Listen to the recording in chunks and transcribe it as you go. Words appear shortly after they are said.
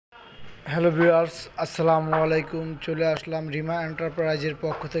Hello viewers, আসসালামু আলাইকুম। চলে আসলাম রিমা এন্টারপ্রাইজের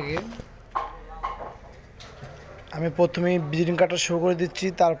পক্ষ থেকে। আমি প্রথমেই ভিজিটিং কার্ডটা শো করে দিচ্ছি,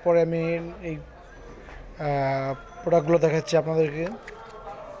 তারপরে আমি এই প্রোডাক্টগুলো দেখাচ্ছি আপনাদেরকে।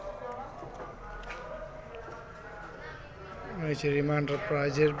 এই যে রিমা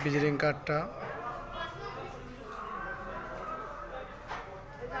এন্টারপ্রাইজের ভিজিটিং কার্ডটা।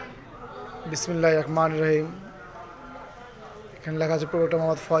 বিসমিল্লাহির রহমানির রহিম। এখানে লেখা আছে প্রোডাক্ট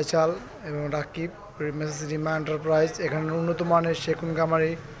মোহাম্মদ ফয়সাল এবং রাকিব, মেসেজ রিমা এন্টারপ্রাইজ। এখানে উন্নত মানের সেগুন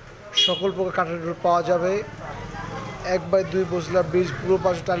গামারি সকল প্রকার কাঠের ডোর পাওয়া যাবে। 1/2 বসিলা ব্রিজ, পূর্ব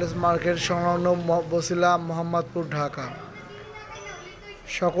পাশে টাইলস মার্কেট সংলগ্ন বসিলা, মোহাম্মদপুর, ঢাকা।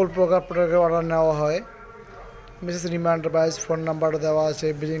 সকল প্রকার প্রোডাক্টের অর্ডার নেওয়া হয়। Message Rima enterprise. ফোন নাম্বারটা দেওয়া আছে,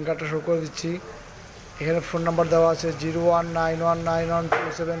 ভিজিটিং কার্ডটা শো করে দিচ্ছি। এখানে ফোন নাম্বার দেওয়া আছে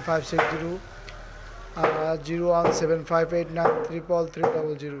 0191912756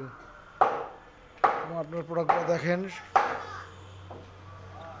 01758933300। এবং আপনার প্রোডাক্টগুলো দেখেন,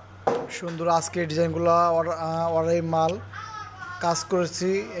 সুন্দর আজকের ডিজাইনগুলো অর্ডারের মাল কাজ করেছি।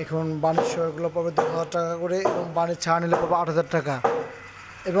 এখন বাণিজ্য শহরগুলো পাবে 10,000 টাকা করে এবং বাণিজ্য ছাড় নিলে পাবে 8,000 টাকা।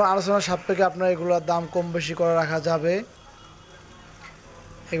 এবং আলোচনার সাপেক্ষে আপনার এগুলোর দাম কম বেশি করে রাখা যাবে।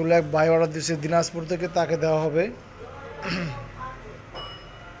 এগুলো এক ভাই অর্ডার দিচ্ছে দিনাজপুর থেকে, তাকে দেওয়া হবে।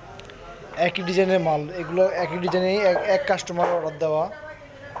 একই ডিজাইনের মাল, এগুলো একই ডিজাইনেই এক কাস্টমার অর্ডার দেওয়া।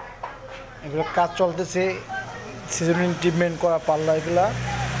 এগুলো কাজ চলতেছে, সিজনিং ট্রিটমেন্ট করা পাল্লা। এগুলা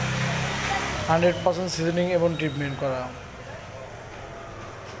 100% সিজনিং এবং ট্রিটমেন্ট করা।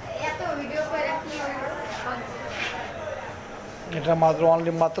 এটা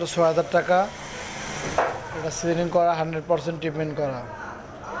মাত্র 6,000 টাকা। এটা সিজনিং করা, 100% ট্রিটমেন্ট করা।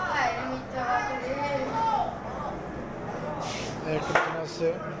 আছে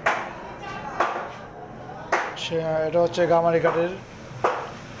এটা হচ্ছে গামারি কাঠের,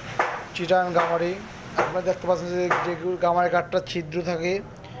 চিটান গামারি। আপনারা দেখতে পাচ্ছেন যে গামারি কাঠটা ছিদ্র থাকে,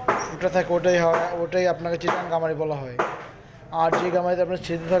 ফুটা থাকে, ওটাই আপনাকে চিটান গামারি বলা হয়। আর যে গামারিতে আপনার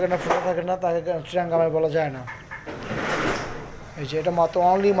ছিদ্র থাকে না, ফুটা থাকে না, তাকে চিটান গামারি বলা যায় না। এই যে এটা মাত্র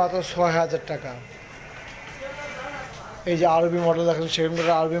 6,000 টাকা। এই যে আরবি মডেল দেখেন,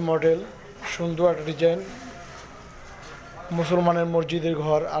 সেখানকার আরবি মডেল, সুন্দর একটা ডিজাইন। মুসলমানের মসজিদের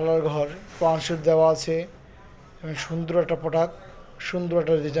ঘর, আল্লাহর ঘর, পাঁচশো দেওয়া আছে এবং সুন্দর একটা প্রোডাক্ট, সুন্দর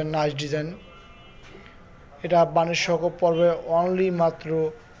একটা ডিজাইন, নাইস ডিজাইন। এটা বাণিজ্য সহ পড়বে মাত্র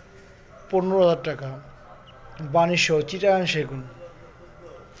 15,000 টাকা। বাণিজ্য চিটাগাং সেগুন।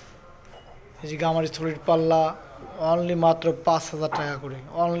 এই যে গামারি সলিড পাল্লা মাত্র 5,000 টাকা করে।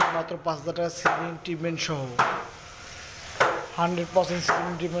 মাত্র 5,000 টাকা সিলিং ট্রিটমেন্ট সহ, 100%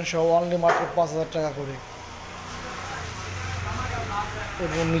 সিলিং ট্রিটমেন্ট সহ মাত্র 5,000 টাকা করে।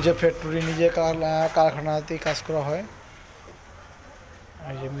 এবং নিজে ফ্যাক্টরি, নিজে কারখানাতেই কাজ করা হয়।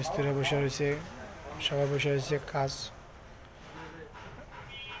 এই যে মিস্ত্রি বসে রয়েছে, সবাই বসে রয়েছে কাজ।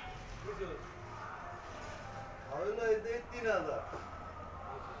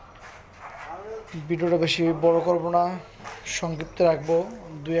 ভিডিওটা বেশি বড় করব না, সংক্ষিপ্ত রাখবো।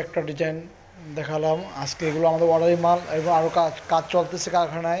 2-1টা ডিজাইন দেখালাম আজকে। এগুলো আমাদের অর্ডারি মাল এবং আরও কাজ চলতেছে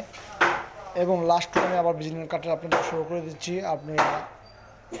কারখানায়। এবং লাস্ট আমি আবার ভিজিটিং কার্ডটা আপনাদের শো করে দিচ্ছি। আপনারা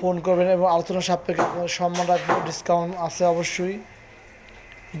ফোন করবেন এবং আলোচনা সাপেক্ষে আপনাদের সম্মান রাখবো। ডিসকাউন্ট আছে অবশ্যই,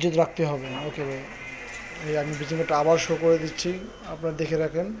 ইজ্জত রাখতে হবে। ওকে ভাই, এই আমি ভিজিটিং কার্ডটা আবার শো করে দিচ্ছি, আপনারা দেখে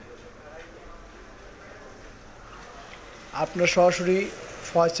রাখেন। আপনারা সরাসরি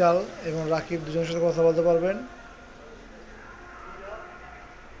ফয়সাল এবং রাকিব দুজনের সাথে কথা বলতে পারবেন।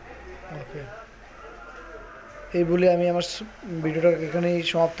 ওকে, এই বলে আমি আমার ভিডিওটা এখানেই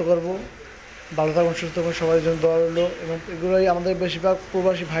সমাপ্ত করব। ভালো থাকুন, সুস্থ থাকুন, সবার জন্য দোয়া রইল। এবং এগুলোই আমাদের বেশিরভাগ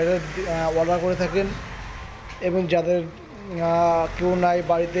প্রবাসী ভাইরা অর্ডার করে থাকেন। এবং যাদের কেউ নাই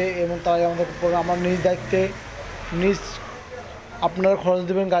বাড়িতে, এবং তারাই আমাদের আমার নিজ দায়িত্বে আপনারা খরচ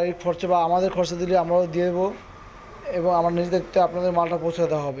দেবেন, গাড়ির খরচা বা আমাদের খরচা দিলে আমরাও দিয়ে দেবো। এবং আমার নিজ দায়িত্বে আপনাদের মালটা পৌঁছে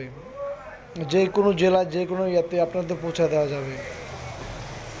দেওয়া হবে। যে কোনো জেলায়, যে কোনো ইয়েতে আপনাদের পৌঁছে দেওয়া যাবে।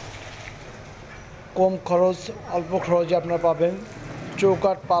 কম খরচ, অল্প খরচে আপনারা পাবেন।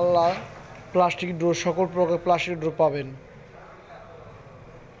 চৌকাঠ, পাল্লা, প্লাস্টিক ডোর, সকল প্রকার প্লাস্টিক ডোর পাবেন।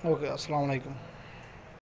 ওকে, আসসালামু আলাইকুম।